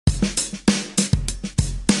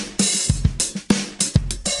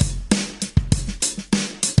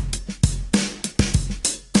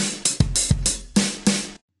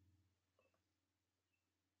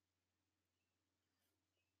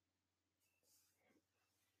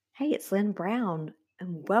Hey, it's Lynn Brown,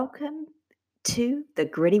 and welcome to the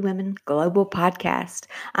Gritty Women Global Podcast.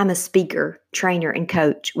 I'm a speaker, trainer, and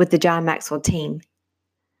coach with the John Maxwell team.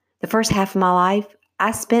 The first half of my life,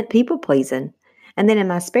 I spent people pleasing, and then in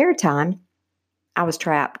my spare time, I was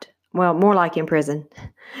trapped. Well, more like in prison,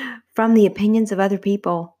 from the opinions of other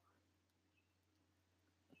people.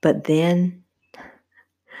 But then,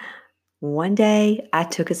 one day, I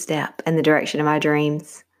took a step in the direction of my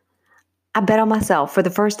dreams. I bet on myself for the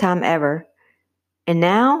first time ever, and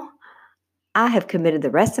now I have committed the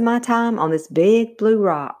rest of my time on this big blue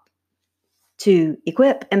rock to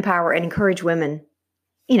equip, empower, and encourage women,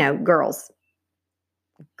 girls,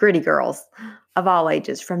 gritty girls of all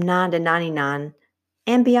ages from 9 to 99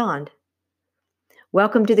 and beyond.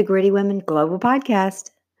 Welcome to the Gritty Women Global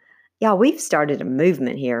Podcast. Y'all, we've started a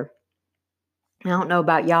movement here. I don't know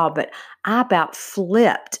about y'all, but I about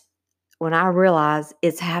flipped when I realized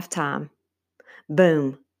it's halftime.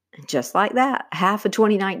 Boom. Just like that, half of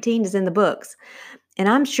 2019 is in the books. And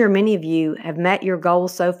I'm sure many of you have met your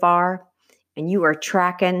goals so far, and you're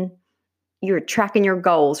tracking your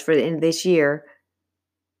goals for the end of this year.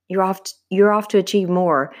 You're off to achieve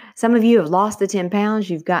more. Some of you have lost the 10 pounds,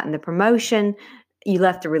 you've gotten the promotion, you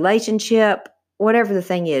left the relationship, whatever the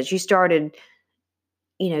thing is. You started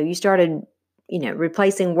replacing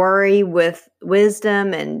worry with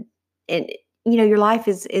wisdom, and your life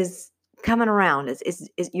is coming around.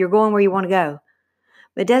 Is you're going where you want to go.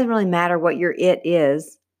 But it doesn't really matter what your it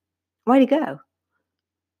is. Way to go.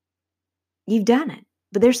 You've done it.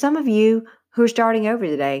 But there's some of you who are starting over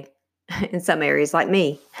today in some areas, like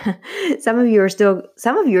me. Some of you are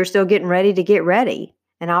still getting ready to get ready.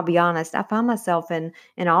 And I'll be honest, I find myself in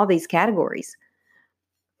all these categories.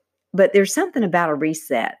 But there's something about a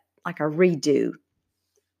reset, like a redo,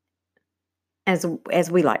 as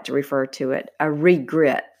we like to refer to it, a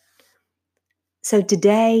regrit. So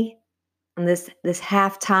today, on this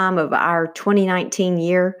halftime of our 2019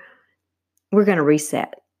 year, we're going to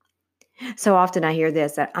reset. So often I hear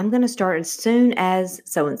this, that I'm going to start as soon as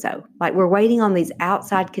so-and-so. Like we're waiting on these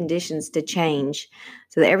outside conditions to change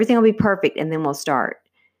so that everything will be perfect and then we'll start.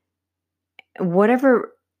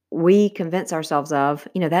 Whatever we convince ourselves of,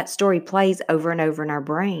 that story plays over and over in our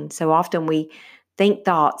brain. So often we think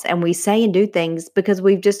thoughts and we say and do things because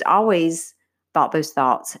we've just always thought those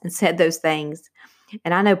thoughts and said those things.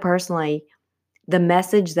 And I know personally, the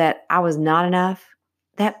message that I was not enough,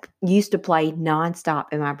 that used to play nonstop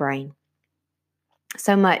in my brain.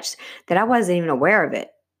 So much that I wasn't even aware of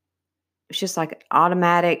it. It's just like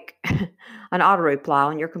an auto reply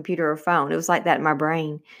on your computer or phone. It was like that in my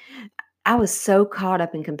brain. I was so caught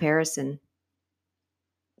up in comparison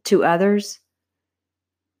to others.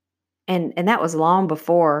 And that was long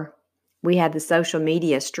before we had the social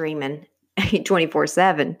media streaming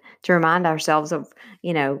 24/7 to remind ourselves of,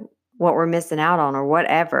 what we're missing out on or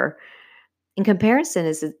whatever. And comparison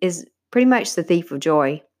is pretty much the thief of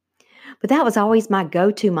joy. But that was always my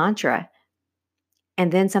go-to mantra.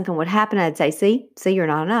 And then something would happen. I'd say, see, you're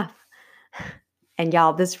not enough. And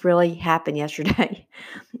y'all, this really happened yesterday.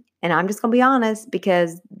 And I'm just going to be honest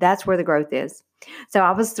because that's where the growth is. So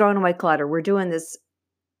I was throwing away clutter. We're doing this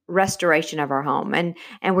restoration of our home and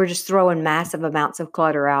we're just throwing massive amounts of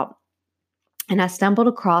clutter out. And I stumbled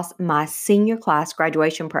across my senior class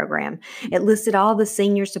graduation program. It listed all the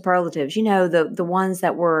senior superlatives, the ones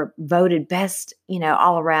that were voted best,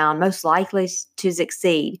 all around, most likely to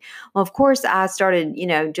succeed. Well, of course, I started,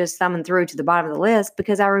 just thumbing through to the bottom of the list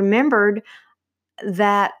because I remembered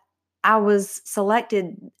that I was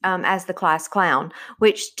selected as the class clown,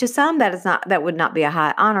 which to some that would not be a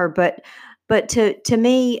high honor, but to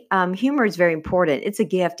me, humor is very important. It's a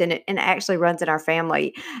gift, and it actually runs in our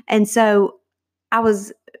family. And so I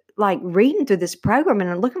was like reading through this program and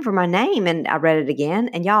I'm looking for my name, and I read it again,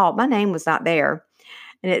 and y'all, my name was not there.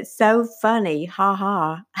 And it's so funny, ha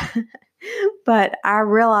ha. But I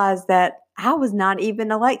realized that I was not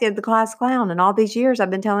even elected the class clown. And all these years I've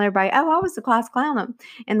been telling everybody, oh, I was the class clown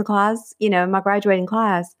in the class, in my graduating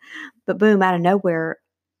class. But boom, out of nowhere,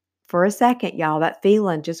 for a second, y'all, that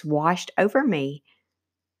feeling just washed over me.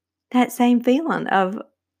 That same feeling of,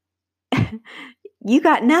 you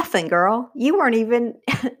got nothing, girl. You weren't even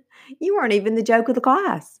the joke of the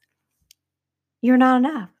class. You're not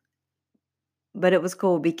enough. But it was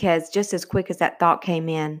cool because just as quick as that thought came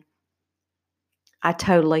in, I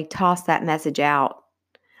totally tossed that message out.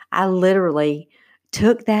 I literally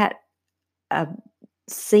took that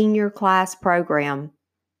senior class program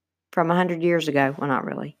from 100 years ago. Well, not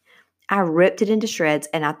really. I ripped it into shreds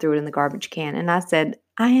and I threw it in the garbage can. And I said,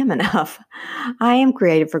 I am enough. I am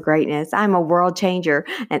created for greatness. I'm a world changer.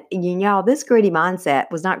 And y'all, this gritty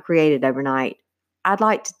mindset was not created overnight. I'd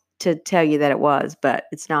like to tell you that it was, but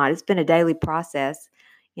it's not. It's been a daily process.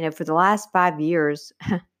 For the last 5 years,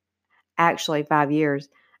 actually 5 years,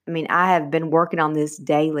 I mean, I have been working on this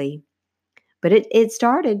daily, but it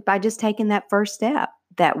started by just taking that first step,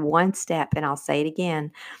 that one step. And I'll say it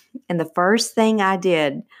again. And the first thing I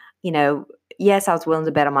did, you know, yes, I was willing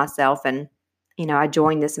to bet on myself, and, I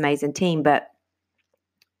joined this amazing team, but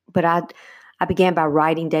I began by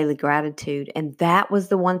writing daily gratitude. And that was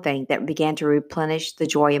the one thing that began to replenish the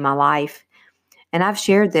joy in my life. And I've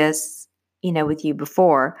shared this, with you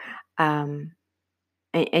before. And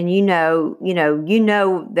you know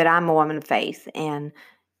that I'm a woman of faith, and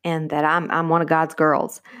that I'm one of God's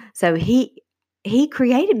girls. So he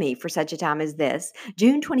created me for such a time as this.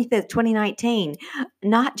 June 25th, 2019,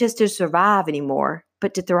 not just to survive anymore,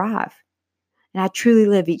 but to thrive. And I truly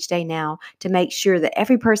live each day now to make sure that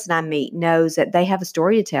every person I meet knows that they have a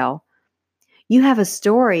story to tell. You have a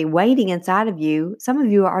story waiting inside of you. Some of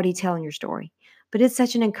you are already telling your story, but it's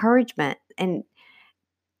such an encouragement. And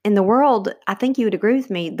in the world, I think you would agree with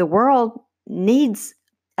me, the world needs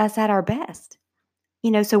us at our best.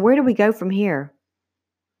 So where do we go from here?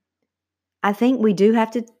 I think we do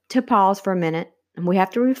have to pause for a minute, and we have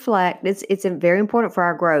to reflect. It's very important for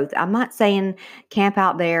our growth. I'm not saying camp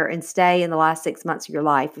out there and stay in the last 6 months of your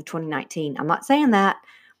life of 2019. I'm not saying that.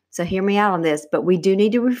 So hear me out on this, but we do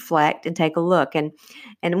need to reflect and take a look. And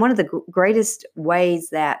one of the greatest ways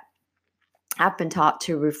that I've been taught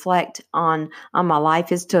to reflect on my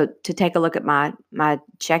life is to take a look at my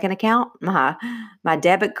checking account, my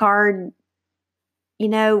debit card,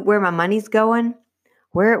 where my money's going.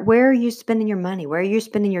 Where are you spending your money? Where are you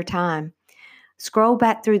spending your time? Scroll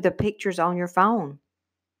back through the pictures on your phone.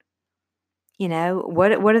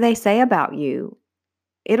 What do they say about you?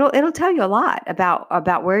 It'll tell you a lot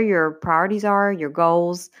about where your priorities are, your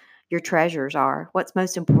goals, your treasures are, what's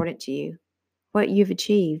most important to you, what you've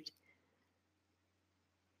achieved.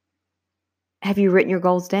 Have you written your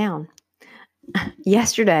goals down?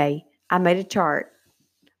 Yesterday, I made a chart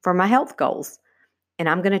for my health goals, and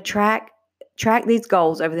I'm going to track these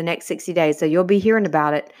goals over the next 60 days. So you'll be hearing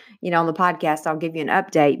about it, on the podcast. I'll give you an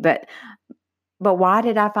update. But why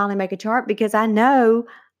did I finally make a chart? Because I know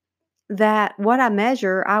that what I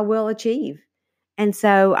measure, I will achieve. And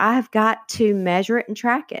so I've got to measure it and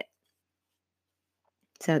track it.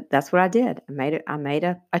 So that's what I did. I made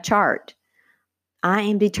a chart. I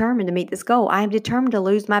am determined to meet this goal. I am determined to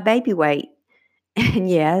lose my baby weight. And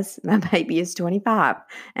yes, my baby is 25.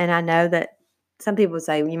 And I know that some people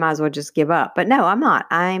say, you might as well just give up. But no, I'm not.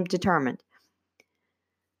 I'm determined.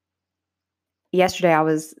 Yesterday, I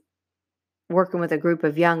was working with a group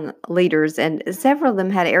of young leaders, and several of them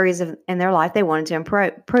had areas in their life they wanted to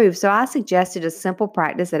improve. So I suggested a simple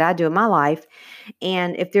practice that I do in my life.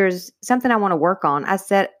 And if there's something I want to work on, I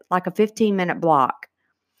set like a 15-minute block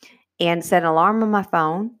and set an alarm on my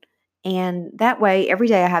phone. And that way, every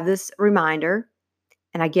day I have this reminder,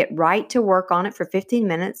 and I get right to work on it for 15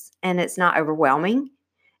 minutes, and it's not overwhelming.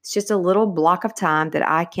 It's just a little block of time that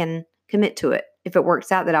I can commit to it. If it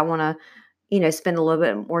works out that I want to, spend a little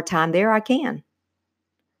bit more time there, I can.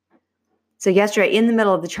 So yesterday, in the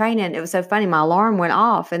middle of the training, it was so funny. My alarm went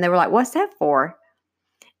off, and they were like, "What's that for?"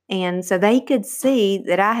 And so they could see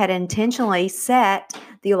that I had intentionally set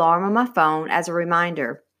the alarm on my phone as a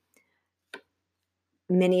reminder.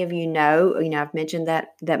 Many of you know, I've mentioned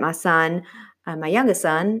that my son, my youngest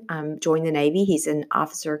son, joined the Navy. He's in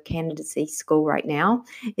officer candidacy school right now.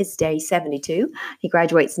 It's day 72. He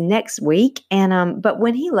graduates next week. And but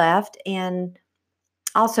when he left, and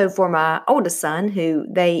also for my oldest son, he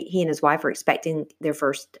and his wife are expecting their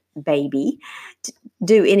first baby to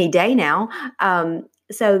do any day now.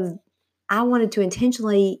 So I wanted to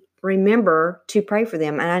intentionally remember to pray for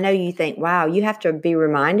them. And I know you think, wow, you have to be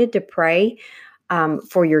reminded to pray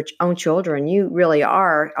for your own children. You really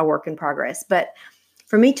are a work in progress. But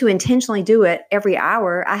for me to intentionally do it every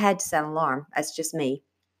hour, I had to set an alarm. That's just me.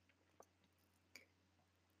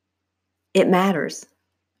 It matters.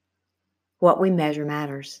 What we measure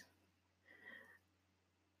matters.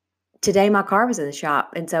 Today, my car was in the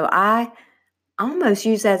shop, and so I almost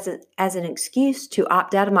used as an excuse to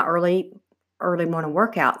opt out of my early morning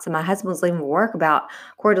workout. So my husband was leaving for work about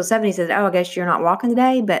 6:45. He said, "Oh, I guess you're not walking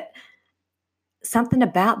today," but something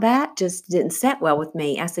about that just didn't set well with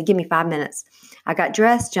me. I said, "Give me 5 minutes." I got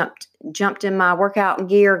dressed, jumped in my workout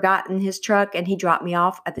gear, got in his truck, and he dropped me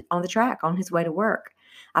off on the track on his way to work.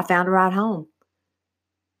 I found a ride home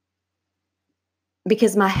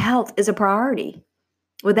because my health is a priority.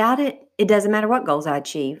 Without it, it doesn't matter what goals I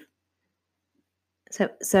achieve.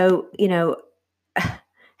 So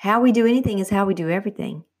how we do anything is how we do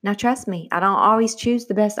everything. Now, trust me, I don't always choose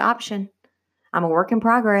the best option. I'm a work in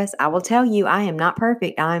progress. I will tell you, I am not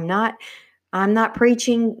perfect. I'm not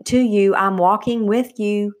preaching to you. I'm walking with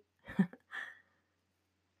you,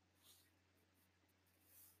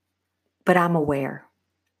 but I'm aware.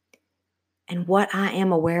 And what I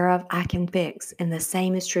am aware of, I can fix. And the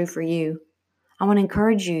same is true for you. I want to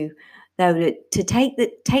encourage you, though, to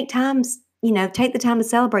take times, take the time to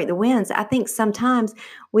celebrate the wins. I think sometimes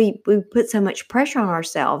we put so much pressure on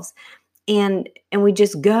ourselves, and we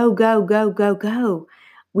just go, go, go, go, go.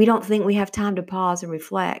 We don't think we have time to pause and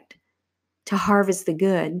reflect, to harvest the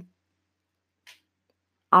good.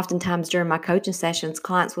 Oftentimes during my coaching sessions,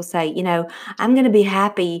 clients will say, I'm going to be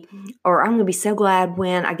happy, or I'm going to be so glad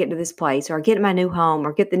when I get to this place, or I get my new home,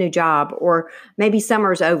 or get the new job, or maybe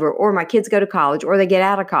summer's over, or my kids go to college, or they get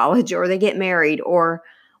out of college, or they get married, or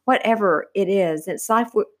whatever it is. It's like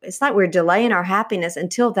we're delaying our happiness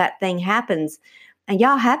until that thing happens. And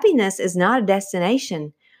y'all, happiness is not a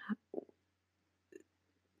destination.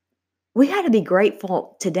 We got to be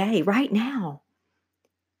grateful today, right now.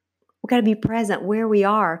 We got to be present where we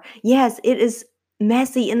are. Yes, it is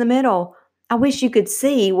messy in the middle. I wish you could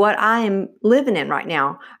see what I am living in right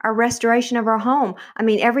now. Our restoration of our home. I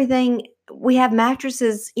mean, everything, we have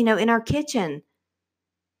mattresses, in our kitchen.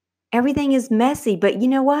 Everything is messy, but you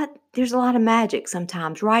know what? There's a lot of magic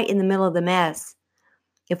sometimes right in the middle of the mess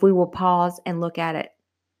if we will pause and look at it.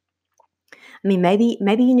 I mean, maybe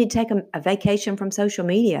you need to take a vacation from social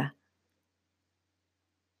media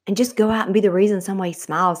and just go out and be the reason somebody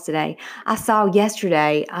smiles today. I saw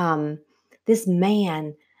yesterday this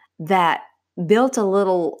man that built a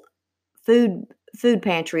little food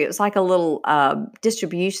pantry. It was like a little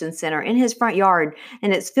distribution center in his front yard,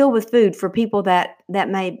 and it's filled with food for people that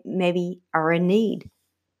maybe are in need.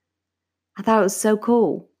 I thought it was so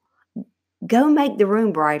cool. Go make the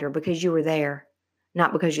room brighter because you were there,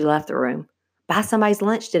 not because you left the room. Buy somebody's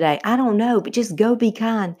lunch today. I don't know, but just go be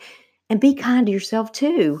kind, and be kind to yourself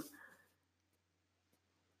too.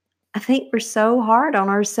 I think we're so hard on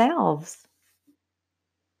ourselves.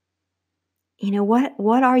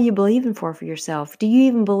 What are you believing for yourself? Do you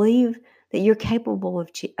even believe that you're capable of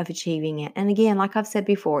achieving it? And again, like I've said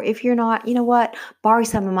before, if you're not, you know what? Borrow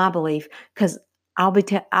some of my belief, because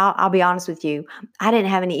I'll be honest with you. I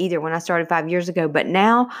didn't have any either when I started 5 years ago, but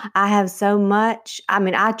now I have so much. I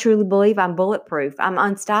mean, I truly believe I'm bulletproof. I'm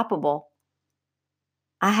unstoppable.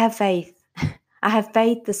 I have faith. I have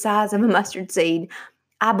faith the size of a mustard seed.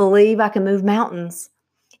 I believe I can move mountains.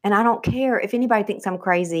 And I don't care if anybody thinks I'm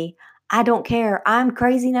crazy. I don't care. I'm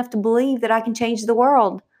crazy enough to believe that I can change the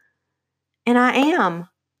world. And I am.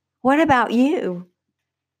 What about you?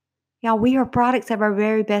 Y'all, we are products of our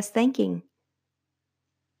very best thinking.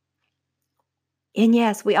 And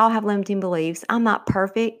yes, we all have limiting beliefs. I'm not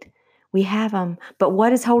perfect. We have them. But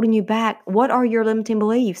what is holding you back? What are your limiting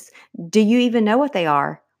beliefs? Do you even know what they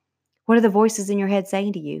are? What are the voices in your head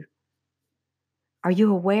saying to you? Are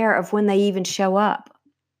you aware of when they even show up?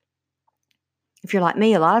 If you're like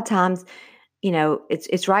me, a lot of times,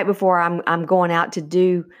 it's right before I'm going out to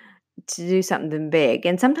do something big.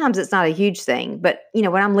 And sometimes it's not a huge thing, but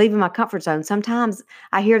when I'm leaving my comfort zone, sometimes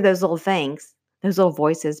I hear those little things, those little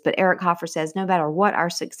voices. But Eric Hoffer says, no matter what our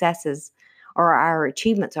successes or our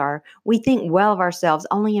achievements are, we think well of ourselves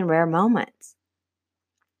only in rare moments.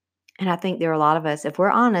 And I think there are a lot of us, if we're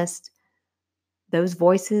honest, those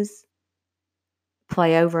voices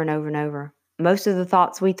play over and over and over. Most of the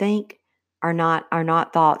thoughts we think are not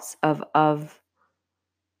thoughts of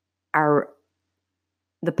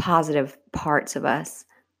the positive parts of us.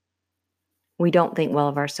 We don't think well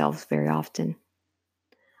of ourselves very often.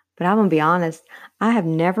 But I'm going to be honest, I have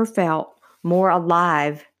never felt more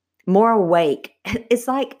alive, more awake. It's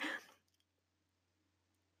like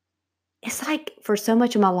for so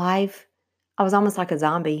much of my life, I was almost like a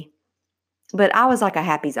zombie. But I was like a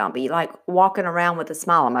happy zombie, like walking around with a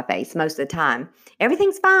smile on my face most of the time.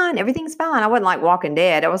 Everything's fine. Everything's fine. I wasn't like Walking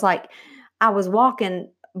Dead. I was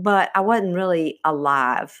walking, but I wasn't really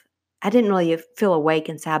alive. I didn't really feel awake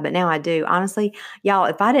inside, but now I do. Honestly, y'all,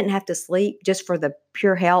 if I didn't have to sleep just for the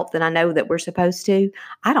pure health that I know that we're supposed to,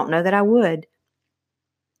 I don't know that I would.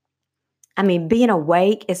 I mean, being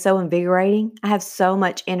awake is so invigorating. I have so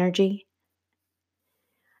much energy.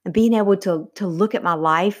 And being able to look at my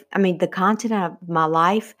life, I mean, the content of my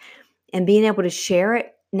life, and being able to share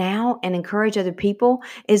it now and encourage other people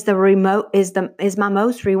is my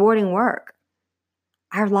most rewarding work.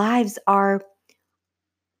 Our lives are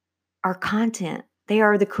our content. They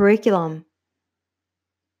are the curriculum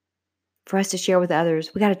for us to share with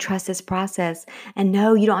others. We got to trust this process. And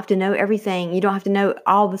no, you don't have to know everything. You don't have to know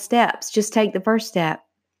all the steps. Just take the first step.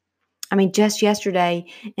 I mean, just yesterday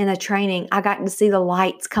in a training, I got to see the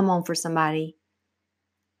lights come on for somebody.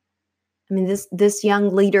 I mean, this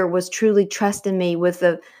young leader was truly trusting me with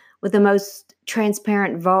the most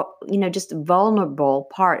transparent, just vulnerable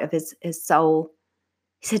part of his soul.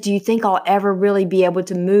 He said, "Do you think I'll ever really be able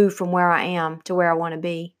to move from where I am to where I want to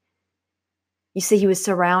be?" You see, he was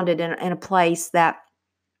surrounded in a place that,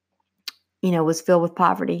 was filled with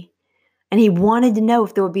poverty. And he wanted to know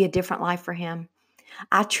if there would be a different life for him.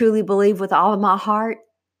 I truly believe with all of my heart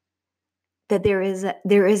that there is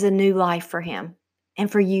a new life for him and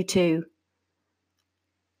for you too.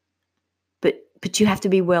 But you have to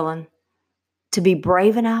be willing to be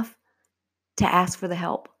brave enough to ask for the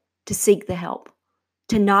help, to seek the help,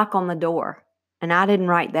 to knock on the door. And I didn't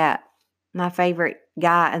write that. My favorite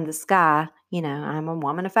guy in the sky, I'm a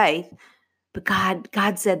woman of faith, but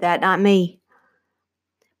God said that, not me.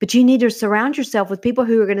 But you need to surround yourself with people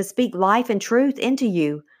who are going to speak life and truth into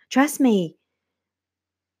you. Trust me.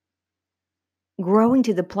 Growing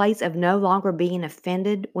to the place of no longer being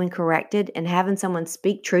offended when corrected and having someone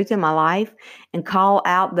speak truth in my life and call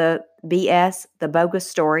out the BS, the bogus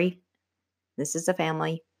story. This is a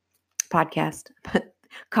family podcast, but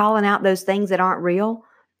calling out those things that aren't real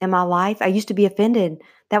in my life. I used to be offended.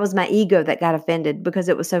 That was my ego that got offended because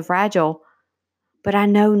it was so fragile. But I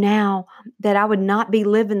know now that I would not be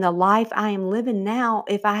living the life I am living now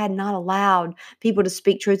if I had not allowed people to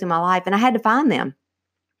speak truth in my life. And I had to find them.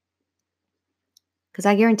 Because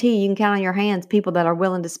I guarantee you can count on your hands people that are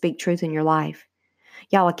willing to speak truth in your life.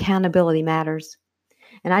 Y'all, accountability matters.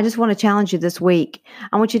 And I just want to challenge you this week.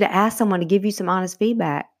 I want you to ask someone to give you some honest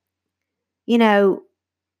feedback.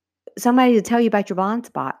 Somebody to tell you about your blind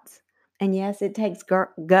spots. And yes, it takes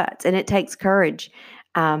guts and it takes courage.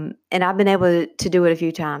 And I've been able to do it a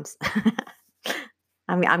few times.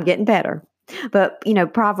 I'm getting better. But,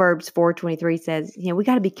 Proverbs 4:23 says, we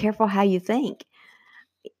got to be careful how you think.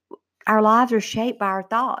 Our lives are shaped by our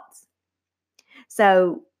thoughts.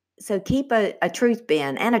 So keep a truth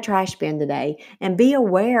bin and a trash bin today and be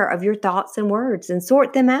aware of your thoughts and words and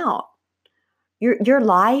sort them out. Your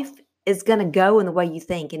life is going to go in the way you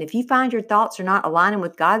think. And if you find your thoughts are not aligning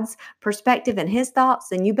with God's perspective and his thoughts,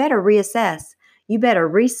 then you better reassess. You better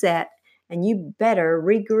reset and you better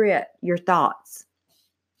regret your thoughts.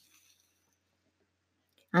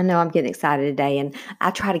 I know I'm getting excited today, and I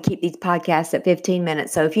try to keep these podcasts at 15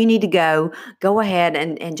 minutes. So if you need to go ahead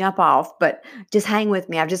and jump off, but just hang with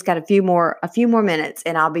me. I've just got a few more minutes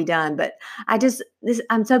and I'll be done. But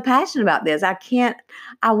I'm so passionate about this.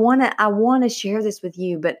 I want to share this with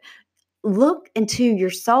you, but look into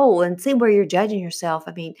your soul and see where you're judging yourself.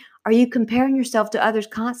 I mean, are you comparing yourself to others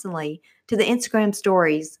constantly, to the Instagram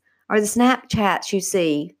stories or the Snapchats you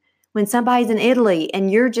see when somebody's in Italy and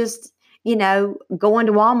you're just going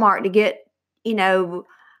to Walmart to get,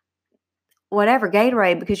 whatever,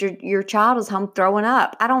 Gatorade because your child is home throwing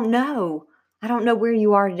up. I don't know. I don't know where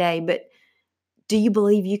you are today, but do you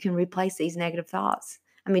believe you can replace these negative thoughts?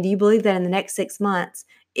 I mean, do you believe that in the next 6 months,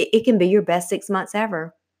 it can be your best 6 months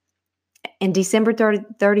ever? And December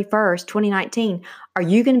 31st, 2019, are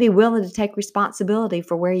you going to be willing to take responsibility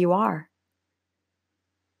for where you are?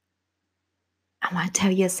 I want to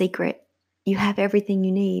tell you a secret. You have everything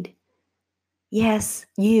you need. Yes,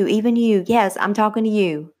 even you. Yes, I'm talking to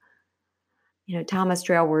you. Thomas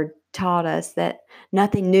Trailward taught us that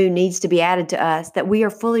nothing new needs to be added to us, that we are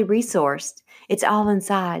fully resourced. It's all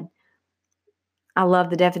inside. I love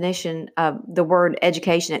the definition of the word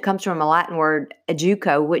education. It comes from a Latin word,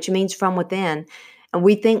 educo, which means from within. And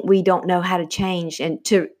we think we don't know how to change and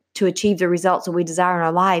to achieve the results that we desire in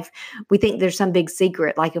our life. We think there's some big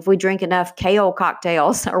secret, like if we drink enough kale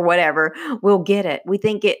cocktails or whatever, we'll get it. We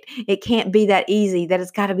think it can't be that easy, that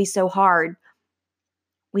it's got to be so hard.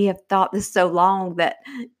 We have thought this so long that,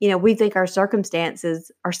 we think our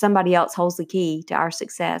circumstances or somebody else holds the key to our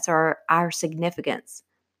success or our significance.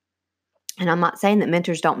 And I'm not saying that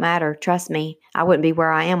mentors don't matter. Trust me, I wouldn't be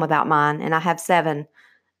where I am without mine. And I have 7.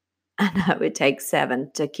 I know it takes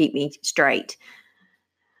 7 to keep me straight.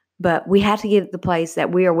 But we have to get to the place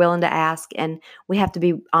that we are willing to ask, and we have to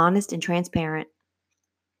be honest and transparent.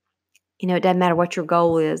 It doesn't matter what your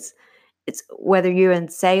goal is. It's whether you're in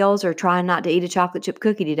sales or trying not to eat a chocolate chip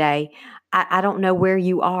cookie today. I don't know where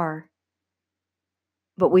you are,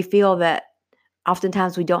 but we feel that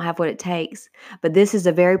oftentimes we don't have what it takes. But this is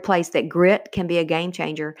a very place that grit can be a game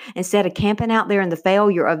changer. Instead of camping out there in the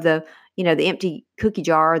failure of the empty cookie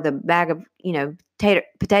jar, or the bag of,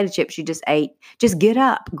 potato chips you just ate, just get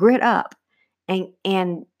up, grit up, and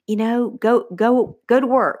go to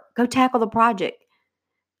work, go tackle the project.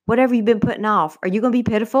 Whatever you've been putting off, are you going to be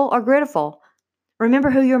pitiful or gritful?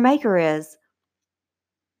 Remember who your maker is.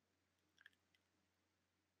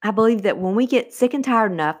 I believe that when we get sick and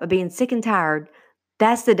tired enough of being sick and tired,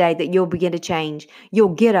 That's the day that you'll begin to change.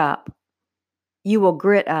 You'll get up. You will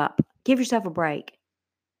grit up. Give yourself a break.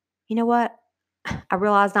 You know what? I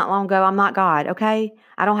realized not long ago I'm not God, okay?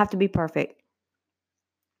 I don't have to be perfect.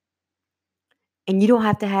 And you don't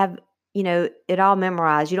have to have, it all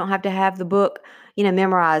memorized. You don't have to have the book,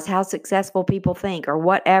 memorized, how successful people think or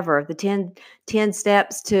whatever, the 10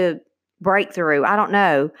 steps to breakthrough. I don't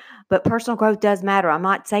know. But personal growth does matter. I'm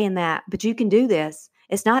not saying that, but you can do this.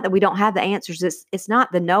 It's not that we don't have the answers. It's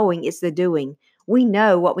not the knowing, it's the doing. We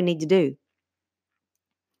know what we need to do.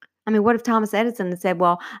 I mean, what if Thomas Edison had said,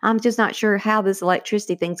 well, I'm just not sure how this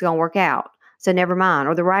electricity thing's going to work out. So never mind.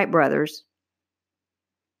 Or the Wright brothers.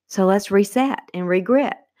 So let's reset and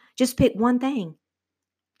regrit. Just pick one thing.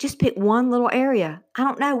 Just pick one little area. I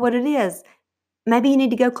don't know what it is. Maybe you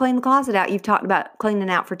need to go clean the closet out. You've talked about cleaning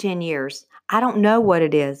out for 10 years. I don't know what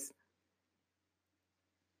it is.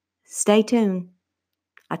 Stay tuned.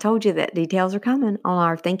 I told you that details are coming on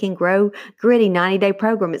our Think and Grow Gritty 90-day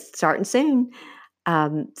program. It's starting soon.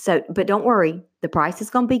 But don't worry. The price is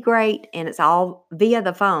going to be great, and it's all via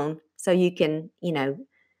the phone. So you can, the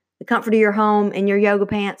comfort of your home in your yoga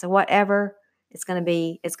pants or whatever, it's going to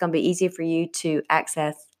be easy for you to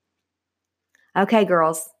access. Okay,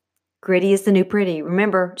 girls, gritty is the new pretty.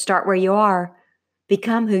 Remember, start where you are.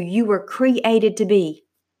 Become who you were created to be.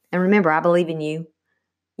 And remember, I believe in you.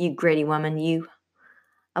 You gritty woman, you.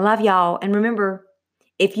 I love y'all. And remember,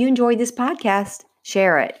 if you enjoyed this podcast,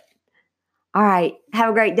 share it. All right. Have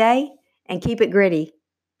a great day and keep it gritty.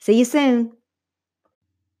 See you soon.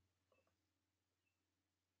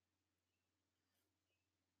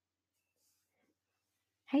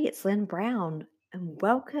 Hey, it's Lynn Brown, and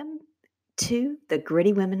welcome to the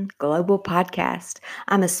Gritty Women Global Podcast.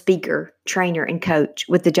 I'm a speaker, trainer, and coach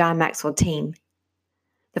with the John Maxwell team.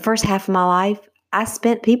 The first half of my life, I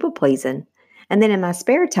spent people pleasing. And then in my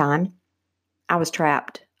spare time, I was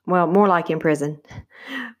trapped. Well, more like in prison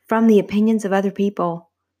from the opinions of other people.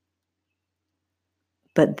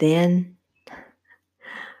 But then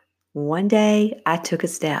one day I took a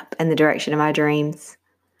step in the direction of my dreams.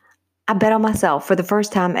 I bet on myself for the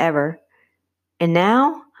first time ever. And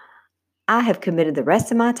now I have committed the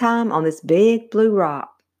rest of my time on this big blue rock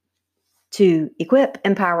to equip,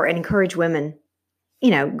 empower, and encourage women,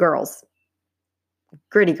 girls,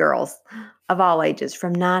 gritty girls of all ages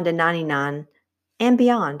from 9 to 99 and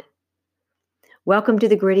beyond. Welcome to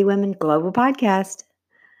the Gritty Women Global Podcast.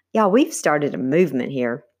 Y'all, we've started a movement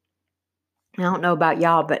here. I don't know about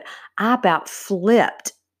y'all, but I about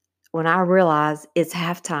flipped when I realized it's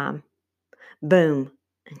halftime. Boom.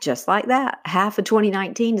 Just like that, half of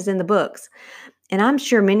 2019 is in the books. And I'm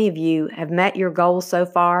sure many of you have met your goals so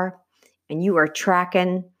far, and you're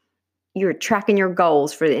tracking your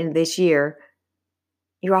goals for the end of this year.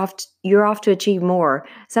 You're off to achieve more.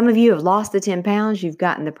 Some of you have lost the 10 pounds, you've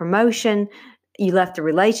gotten the promotion, you left the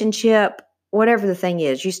relationship, whatever the thing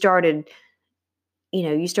is. You started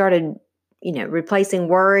replacing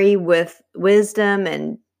worry with wisdom,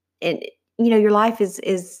 and your life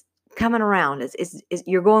is coming around. Is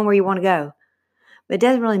you're going where you want to go. But it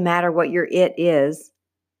doesn't really matter what your it is.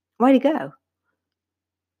 Way to go.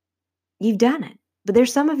 You've done it. But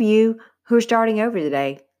there's some of you who are starting over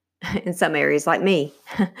today in some areas, like me.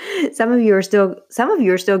 Some of you are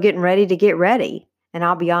still getting ready to get ready. And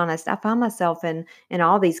I'll be honest, I find myself in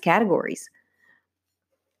all these categories.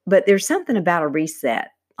 But there's something about a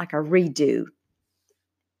reset, like a redo,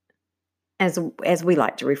 as we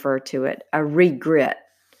like to refer to it, a regrit.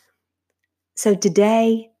 So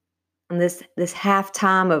today, on this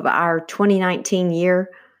halftime of our 2019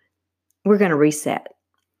 year, we're going to reset.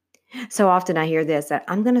 So often I hear this, that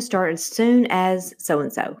I'm going to start as soon as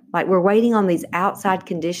so-and-so. Like we're waiting on these outside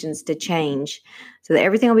conditions to change so that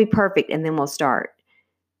everything will be perfect and then we'll start.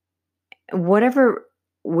 Whatever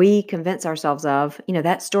we convince ourselves of,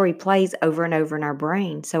 that story plays over and over in our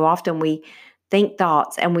brain. So often we think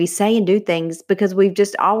thoughts and we say and do things because we've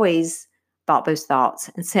just always thought those thoughts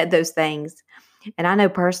and said those things. And I know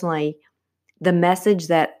personally, the message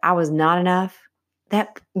that I was not enough,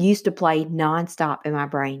 that used to play nonstop in my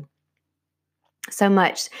brain. So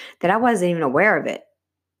much that I wasn't even aware of it.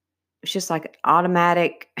 It's just like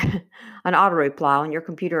automatic, an auto reply on your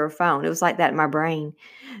computer or phone. It was like that in my brain.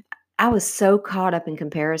 I was so caught up in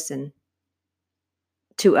comparison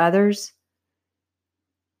to others.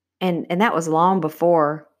 And that was long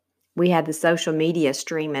before we had the social media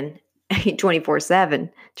streaming 24/7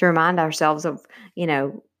 to remind ourselves of,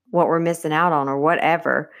 what we're missing out on or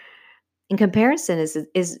whatever. And comparison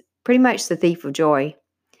is pretty much the thief of joy.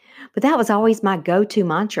 But that was always my go-to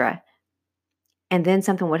mantra. And then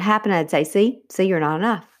something would happen. I'd say, see, you're not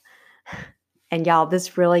enough. And y'all,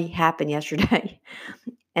 this really happened yesterday.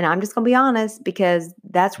 And I'm just going to be honest because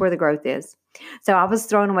that's where the growth is. So I was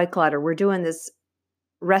throwing away clutter. We're doing this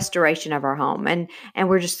restoration of our home and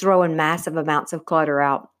we're just throwing massive amounts of clutter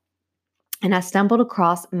out. And I stumbled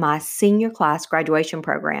across my senior class graduation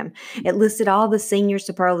program. It listed all the senior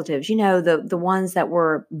superlatives, the ones that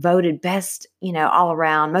were voted best, all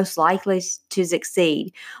around, most likely to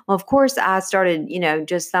succeed. Well, of course, I started,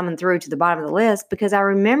 just thumbing through to the bottom of the list because I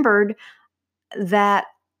remembered that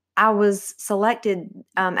I was selected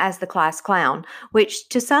as the class clown, which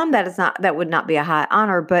to some that would not be a high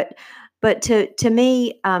honor, but to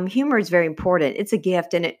me, humor is very important. It's a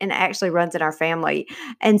gift, and it actually runs in our family.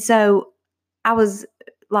 And so I was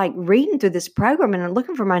like reading through this program and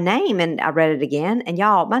looking for my name, and I read it again, and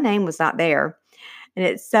y'all, my name was not there. And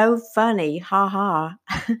it's so funny, ha ha.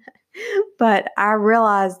 But I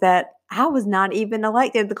realized that I was not even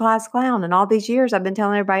elected the class clown. And all these years I've been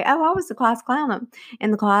telling everybody, oh, I was the class clown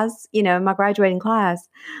in the class, in my graduating class.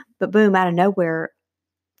 But boom, out of nowhere,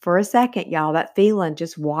 for a second, y'all, that feeling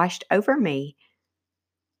just washed over me.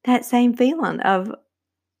 That same feeling of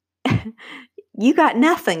you got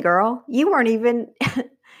nothing, girl. You weren't even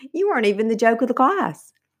the joke of the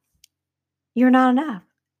class. You're not enough.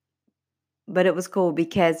 But it was cool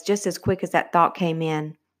because just as quick as that thought came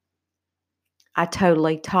in, I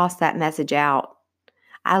totally tossed that message out.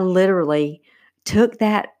 I literally took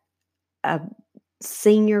that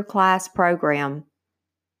senior class program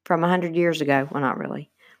from 100 years ago. Well, not really.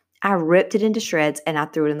 I ripped it into shreds and I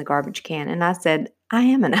threw it in the garbage can. And I said, I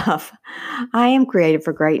am enough. I am created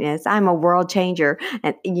for greatness. I'm a world changer.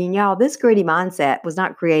 And y'all, this gritty mindset was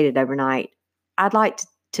not created overnight. I'd like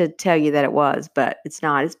to tell you that it was, but it's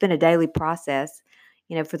not. It's been a daily process.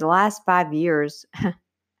 For the last 5 years,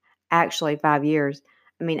 actually 5 years,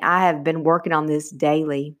 I have been working on this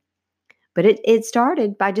daily. But it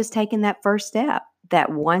started by just taking that first step,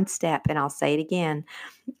 that one step. And I'll say it again.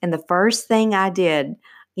 And the first thing I did,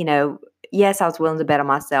 yes, I was willing to bet on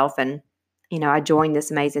myself and, I joined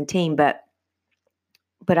this amazing team, but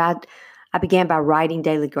I began by writing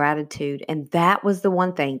daily gratitude. And that was the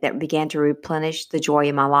one thing that began to replenish the joy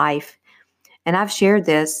in my life. And I've shared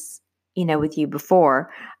this, with you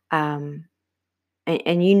before. And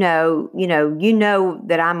you know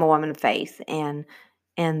that I'm a woman of faith and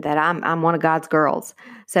that I'm one of God's girls.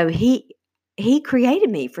 So he created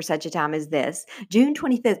me for such a time as this. June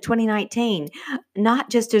 25th, 2019, not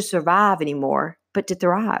just to survive anymore, but to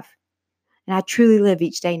thrive. And I truly live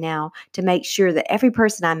each day now to make sure that every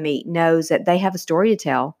person I meet knows that they have a story to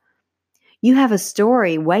tell. You have a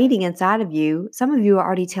story waiting inside of you. Some of you are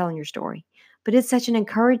already telling your story, but it's such an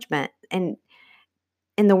encouragement. And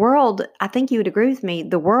in the world, I think you would agree with me,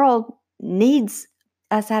 the world needs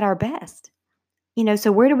us at our best.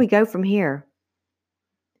 So where do we go from here?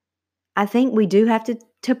 I think we do have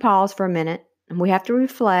to pause for a minute and we have to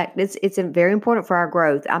reflect. It's very important for our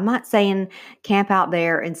growth. I'm not saying camp out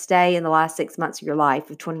there and stay in the last 6 months of your life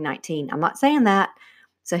of 2019. I'm not saying that.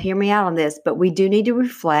 So hear me out on this, but we do need to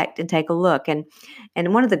reflect and take a look. And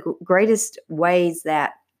one of the greatest ways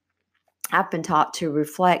that I've been taught to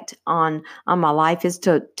reflect on my life is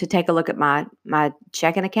to take a look at my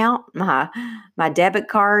checking account, my debit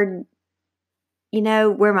card,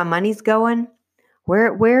 where my money's going.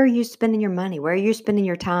 Where are you spending your money? Where are you spending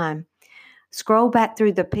your time? Scroll back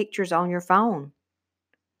through the pictures on your phone.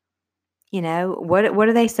 What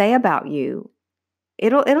do they say about you?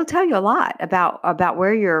 It'll tell you a lot about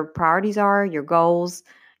where your priorities are, your goals,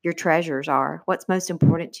 your treasures are, what's most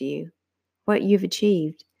important to you, what you've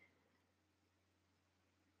achieved.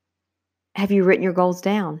 Have you written your goals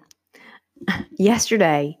down?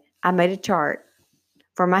 Yesterday, I made a chart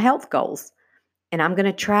for my health goals, and I'm going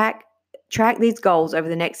to track these goals over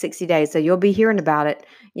the next 60 days. So you'll be hearing about it,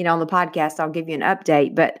 on the podcast. I'll give you an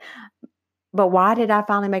update. But why did I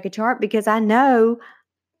finally make a chart? Because I know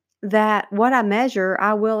that what I measure,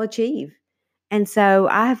 I will achieve. And so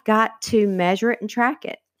I've got to measure it and track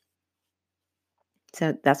it.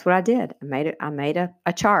 So that's what I did. I made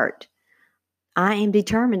a chart. I am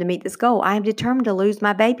determined to meet this goal. I am determined to lose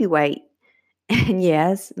my baby weight. And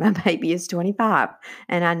yes, my baby is 25.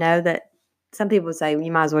 And I know that some people say, well,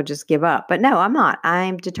 you might as well just give up. But no, I'm not. I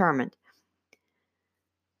am determined.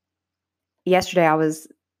 Yesterday, I was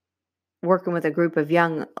working with a group of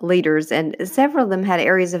young leaders, and several of them had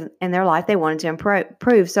areas in their life they wanted to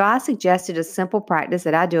improve. So I suggested a simple practice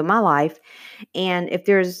that I do in my life. And if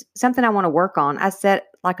there's something I want to work on, I set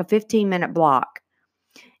like a 15-minute block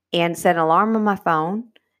and set an alarm on my phone.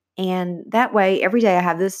 And that way, every day I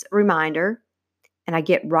have this reminder and I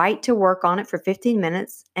get right to work on it for 15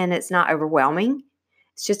 minutes, and it's not overwhelming.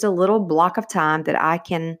 It's just a little block of time that I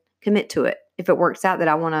can commit to it. If it works out that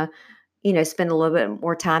I want to, spend a little bit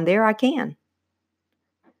more time there, I can.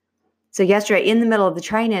 So yesterday in the middle of the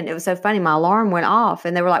training, it was so funny. My alarm went off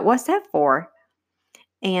and they were like, "What's that for?"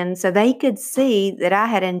 And so they could see that I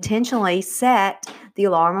had intentionally set the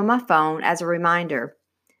alarm on my phone as a reminder.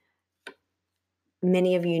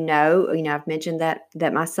 Many of you know, I've mentioned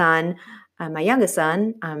that my son, my youngest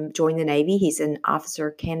son, joined the Navy. He's in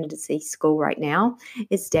officer candidacy school right now.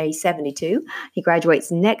 It's day 72. He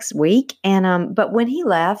graduates next week. And but when he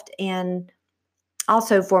left, and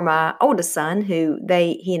also for my oldest son, he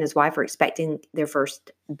and his wife are expecting their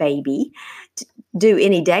first baby to do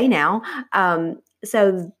any day now.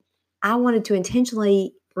 So I wanted to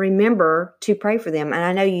intentionally remember to pray for them. And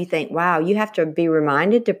I know you think, wow, you have to be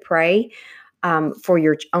reminded to pray for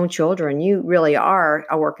your own children. You really are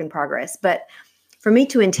a work in progress. But for me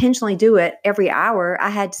to intentionally do it every hour,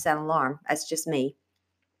 I had to set an alarm. That's just me.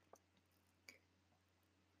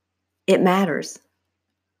 It matters.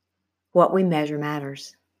 What we measure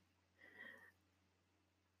matters.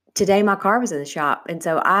 Today, my car was in the shop, and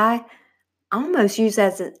so I almost used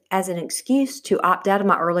as an excuse to opt out of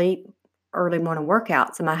my early morning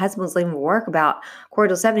workout. So my husband was leaving for work about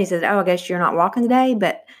 6:45. He said, "Oh, I guess you're not walking today,"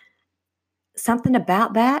 but something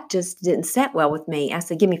about that just didn't set well with me. I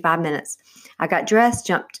said, "Give me 5 minutes." I got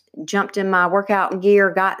dressed, jumped in my workout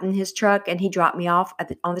gear, got in his truck, and he dropped me off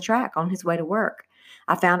on the track on his way to work.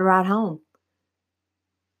 I found a ride home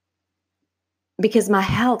because my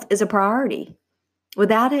health is a priority.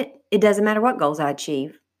 Without it, it doesn't matter what goals I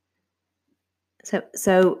achieve.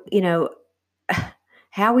 So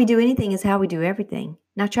how we do anything is how we do everything.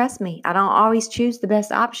 Now, trust me, I don't always choose the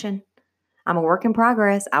best option. I'm a work in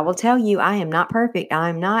progress. I will tell you, I am not perfect.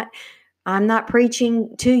 I'm not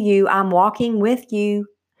preaching to you. I'm walking with you.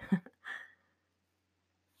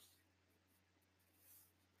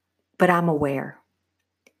 But I'm aware.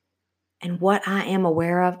 And what I am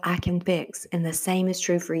aware of, I can fix. And the same is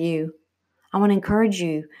true for you. I want to encourage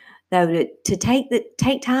you, though, to take the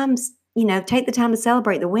time to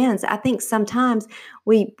celebrate the wins. I think sometimes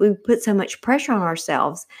we put so much pressure on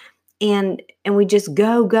ourselves and we just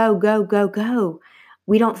go, go, go, go, go.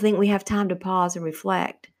 We don't think we have time to pause and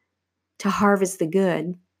reflect, to harvest the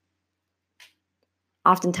good.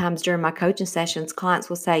 Oftentimes during my coaching sessions, clients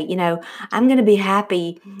will say, "I'm going to be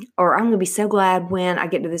happy, or I'm going to be so glad when I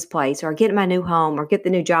get to this place, or I get my new home, or get the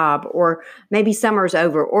new job, or maybe summer's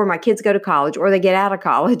over, or my kids go to college, or they get out of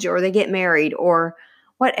college, or they get married, or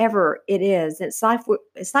whatever it is." It's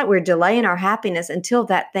like we're delaying our happiness until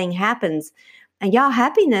that thing happens. And y'all,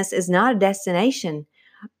 happiness is not a destination.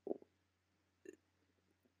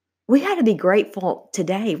 We got to be grateful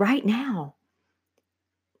today, right now.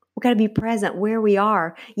 We've got to be present where we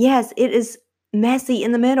are. Yes, it is messy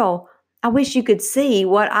in the middle. I wish you could see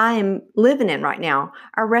what I am living in right now.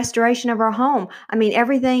 Our restoration of our home. I mean,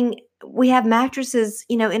 everything, we have mattresses,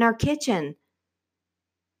 in our kitchen.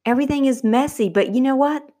 Everything is messy, but you know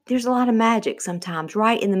what? There's a lot of magic sometimes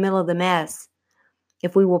right in the middle of the mess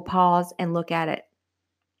if we will pause and look at it.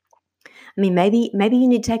 I mean, maybe you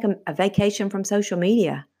need to take a vacation from social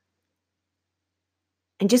media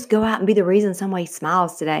and just go out and be the reason somebody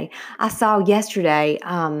smiles today. I saw yesterday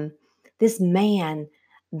this man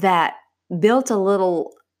that built a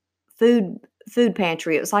little food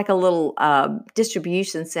pantry. It was like a little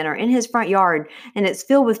distribution center in his front yard, and it's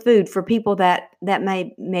filled with food for people that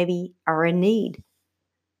maybe are in need.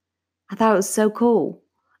 I thought it was so cool.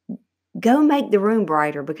 Go make the room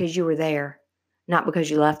brighter because you were there, not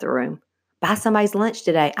because you left the room. Buy somebody's lunch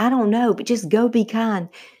today. I don't know, but just go be kind,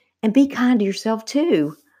 and be kind to yourself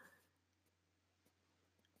too.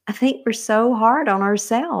 I think we're so hard on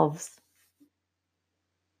ourselves.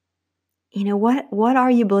 What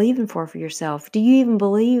are you believing for yourself? Do you even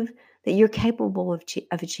believe that you're capable of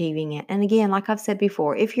achieving it? And again, like I've said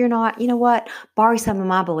before, if you're not, borrow some of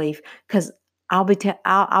my belief, because I'll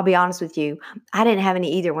be honest with you. I didn't have any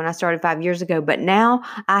either when I started 5 years ago, but now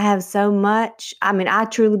I have so much. I mean, I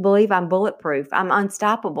truly believe I'm bulletproof. I'm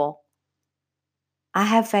unstoppable. I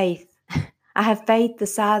have faith. I have faith the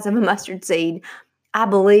size of a mustard seed. I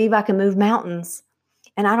believe I can move mountains.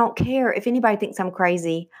 And I don't care if anybody thinks I'm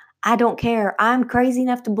crazy. I don't care. I'm crazy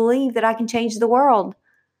enough to believe that I can change the world.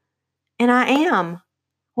 And I am.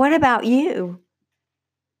 What about you?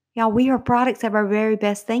 Y'all, we are products of our very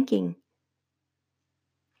best thinking.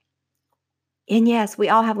 And yes, we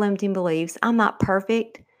all have limiting beliefs. I'm not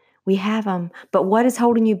perfect. We have them. But what is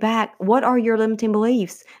holding you back? What are your limiting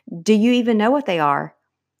beliefs? Do you even know what they are?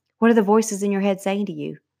 What are the voices in your head saying to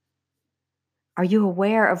you? Are you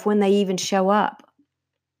aware of when they even show up?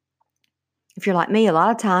 If you're like me, a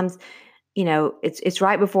lot of times, it's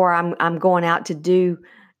right before I'm going out to do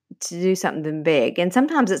to do something big. And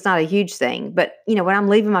sometimes it's not a huge thing, but when I'm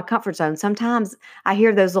leaving my comfort zone, sometimes I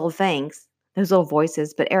hear those little things, those little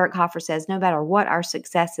voices. But Eric Hoffer says, no matter what our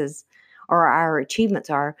successes or our achievements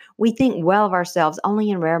are, we think well of ourselves only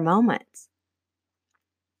in rare moments.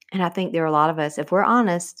 And I think there are a lot of us, if we're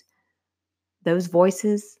honest, those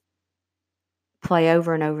voices play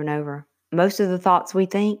over and over and over. Most of the thoughts we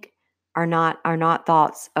think are not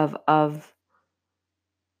thoughts of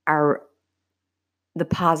the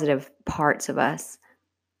positive parts of us.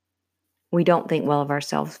 We don't think well of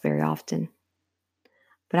ourselves very often.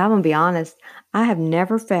 But I'm going to be honest, I have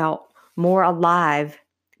never felt more alive,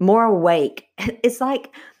 more awake. It's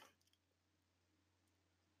like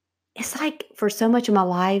for so much of my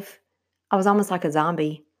life, I was almost like a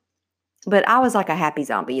zombie. But I was like a happy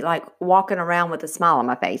zombie, like walking around with a smile on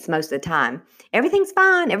my face most of the time. Everything's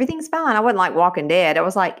fine. Everything's fine. I wasn't like Walking Dead. I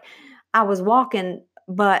was like, I was walking,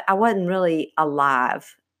 but I wasn't really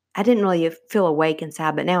alive. I didn't really feel awake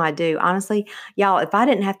inside, but now I do. Honestly, y'all, if I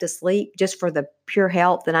didn't have to sleep just for the pure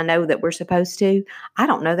health that I know that we're supposed to, I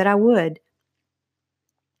don't know that I would.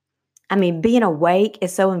 I mean, being awake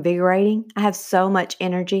is so invigorating. I have so much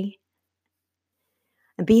energy.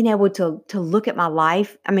 And being able to look at my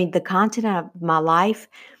life, I mean, the content of my life,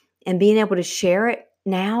 and being able to share it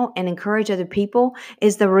now and encourage other people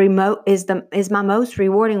is my most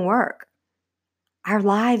rewarding work. Our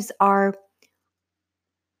lives are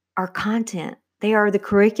our content. They are the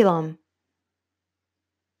curriculum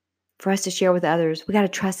for us to share with others. We got to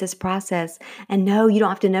trust this process and know you don't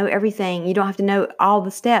have to know everything. You don't have to know all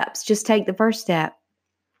the steps. Just take the first step.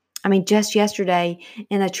 I mean, just yesterday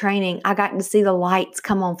in a training, I got to see the lights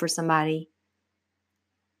come on for somebody.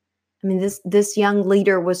 I mean, this young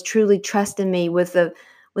leader was truly trusting me with the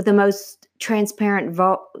most transparent,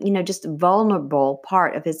 just vulnerable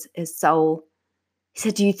part of his soul. He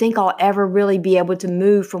said, "Do you think I'll ever really be able to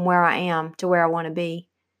move from where I am to where I want to be?"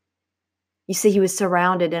 You see, he was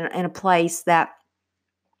surrounded in a place that,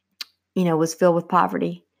 was filled with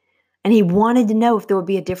poverty. And he wanted to know if there would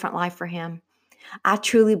be a different life for him. I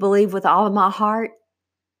truly believe with all of my heart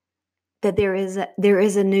that there is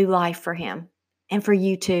a new life for him and for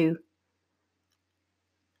you too.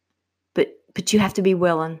 But you have to be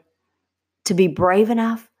willing to be brave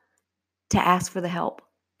enough to ask for the help,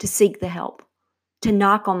 to seek the help, to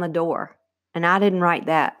knock on the door. And I didn't write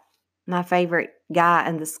that. My favorite guy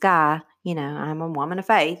in the sky, I'm a woman of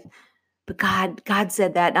faith, but God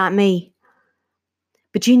said that, not me.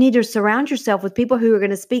 But you need to surround yourself with people who are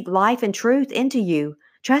going to speak life and truth into you.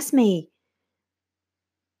 Trust me.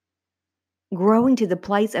 Growing to the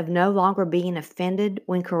place of no longer being offended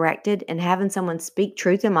when corrected and having someone speak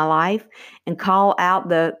truth in my life and call out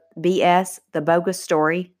the BS, the bogus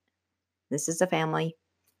story. This is a family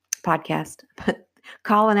podcast, but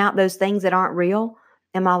calling out those things that aren't real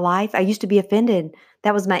in my life. I used to be offended.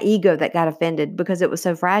 That was my ego that got offended because it was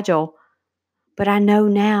so fragile. But I know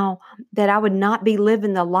now that I would not be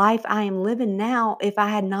living the life I am living now if I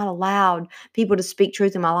had not allowed people to speak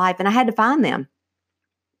truth in my life. And I had to find them.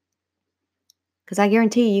 Because I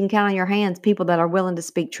guarantee you can count on your hands people that are willing to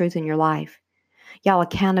speak truth in your life. Y'all,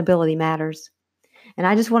 accountability matters. And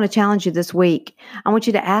I just want to challenge you this week. I want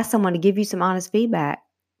you to ask someone to give you some honest feedback.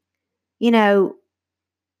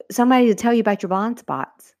 Somebody to tell you about your blind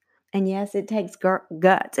spots. And yes, it takes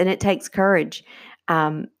guts and it takes courage.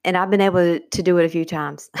 And I've been able to do it a few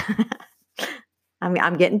times.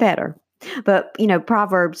 I'm getting better. But,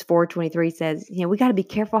 Proverbs 4:23 says, we got to be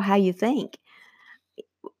careful how you think.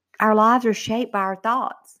 Our lives are shaped by our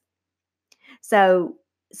thoughts. So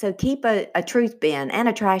keep a truth bin and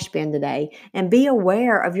a trash bin today and be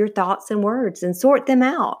aware of your thoughts and words and sort them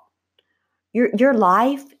out. Your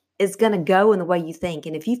life is going to go in the way you think.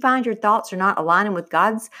 And if you find your thoughts are not aligning with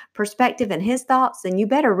God's perspective and his thoughts, then you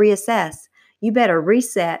better reassess. You better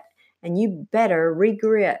reset and you better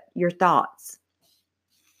regrit your thoughts.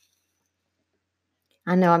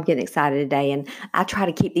 I know I'm getting excited today, and I try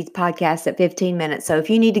to keep these podcasts at 15 minutes. So if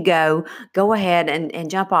you need to go ahead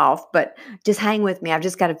and jump off, but just hang with me. I've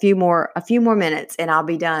just got a few more minutes and I'll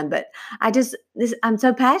be done. But I'm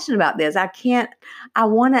so passionate about this. I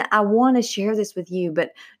want to share this with you,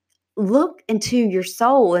 but look into your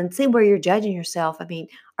soul and see where you're judging yourself. I mean,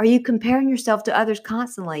 are you comparing yourself to others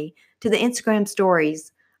constantly, to the Instagram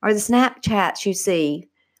stories or the Snapchats you see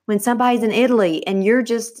when somebody's in Italy and you're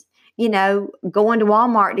just going to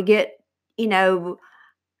Walmart to get,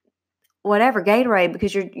 whatever, Gatorade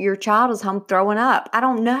because your child is home throwing up. I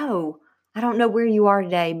don't know where you are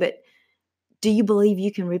today, but do you believe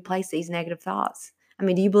you can replace these negative thoughts? I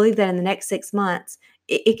mean, do you believe that in the next 6 months,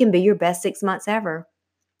 it can be your best 6 months ever?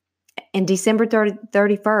 in December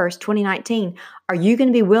 31st, 2019, are you going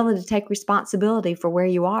to be willing to take responsibility for where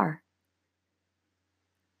you are?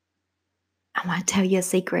 I'm going to tell you a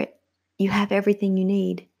secret. You have everything you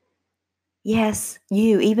need. Yes,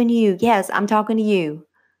 even you. Yes, I'm talking to you.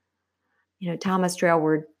 Thomas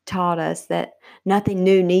Trelward taught us that nothing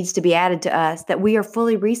new needs to be added to us, that we are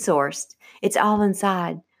fully resourced. It's all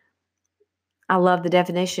inside. I love the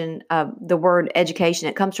definition of the word education.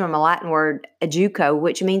 It comes from a Latin word, educo,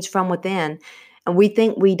 which means from within. And we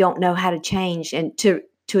think we don't know how to change and to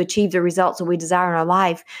achieve the results that we desire in our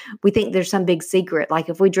life. We think there's some big secret, like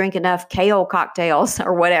if we drink enough kale cocktails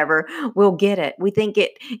or whatever, we'll get it. We think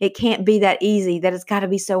it can't be that easy, that it's got to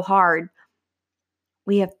be so hard.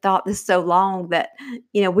 We have thought this so long that,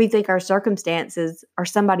 we think our circumstances or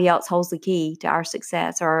somebody else holds the key to our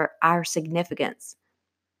success or our significance.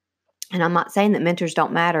 And I'm not saying that mentors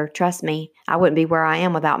don't matter. Trust me, I wouldn't be where I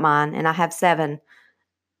am without mine. And I have 7.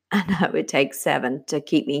 I know it takes 7 to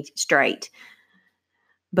keep me straight.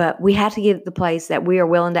 But we have to get to the place that we are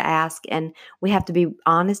willing to ask, and we have to be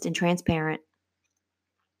honest and transparent.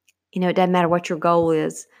 It doesn't matter what your goal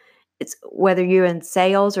is. It's whether you're in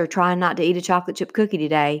sales or trying not to eat a chocolate chip cookie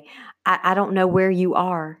today. I don't know where you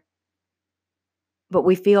are, but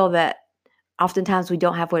we feel that oftentimes we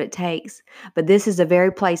don't have what it takes. But this is a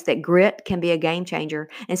very place that grit can be a game changer.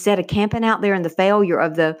 Instead of camping out there in the failure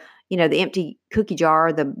of the empty cookie jar,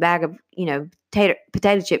 or the bag of,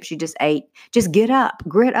 potato chips you just ate, just get up,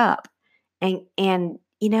 grit up, and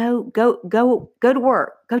go to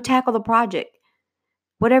work, go tackle the project.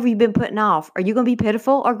 Whatever you've been putting off, are you going to be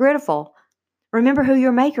pitiful or grittiful? Remember who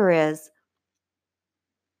your maker is.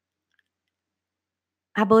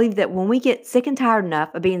 I believe that when we get sick and tired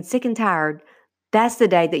enough of being sick and tired, that's the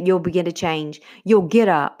day that you'll begin to change. You'll get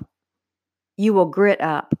up. You will grit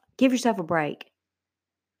up. Give yourself a break.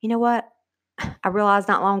 You know what? I realized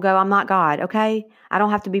not long ago, I'm not God, okay? I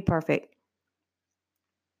don't have to be perfect.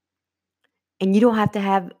 And you don't have to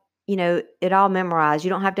have, it all memorized.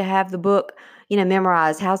 You don't have to have the book,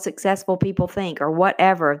 memorized, how successful people think or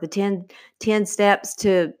whatever, the 10 steps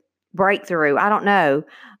to breakthrough. I don't know.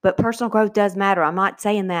 But personal growth does matter. I'm not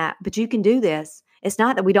saying that, but you can do this. It's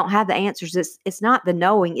not that we don't have the answers. It's not the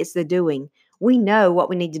knowing, it's the doing. We know what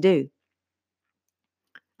we need to do.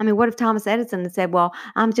 I mean, what if Thomas Edison had said, well,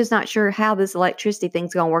 I'm just not sure how this electricity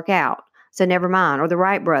thing's going to work out. So never mind. Or the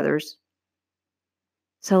Wright brothers.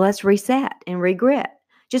 So let's reset and regrit.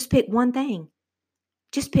 Just pick one thing.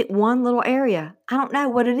 Just pick one little area. I don't know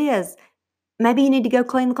what it is. Maybe you need to go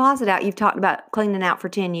clean the closet out you've talked about cleaning out for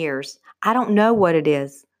 10 years. I don't know what it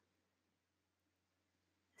is.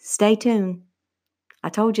 Stay tuned. I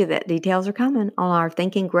told you that details are coming on our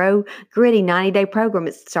Think and Grow Gritty 90-day program.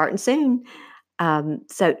 It's starting soon.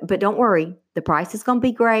 But don't worry. The price is going to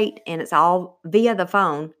be great, and it's all via the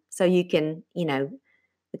phone. So you can, the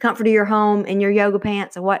comfort of your home in your yoga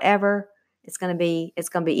pants or whatever, it's going to be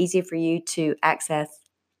easy for you to access.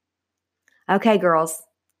 Okay, girls,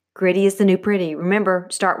 gritty is the new pretty. Remember,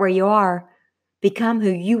 start where you are. Become who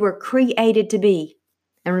you were created to be.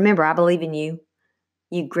 And remember, I believe in you.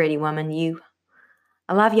 You gritty woman, you.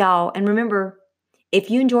 I love y'all. And remember, if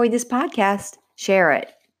you enjoyed this podcast, share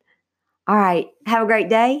it. All right. Have a great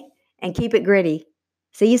day and keep it gritty.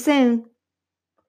 See you soon.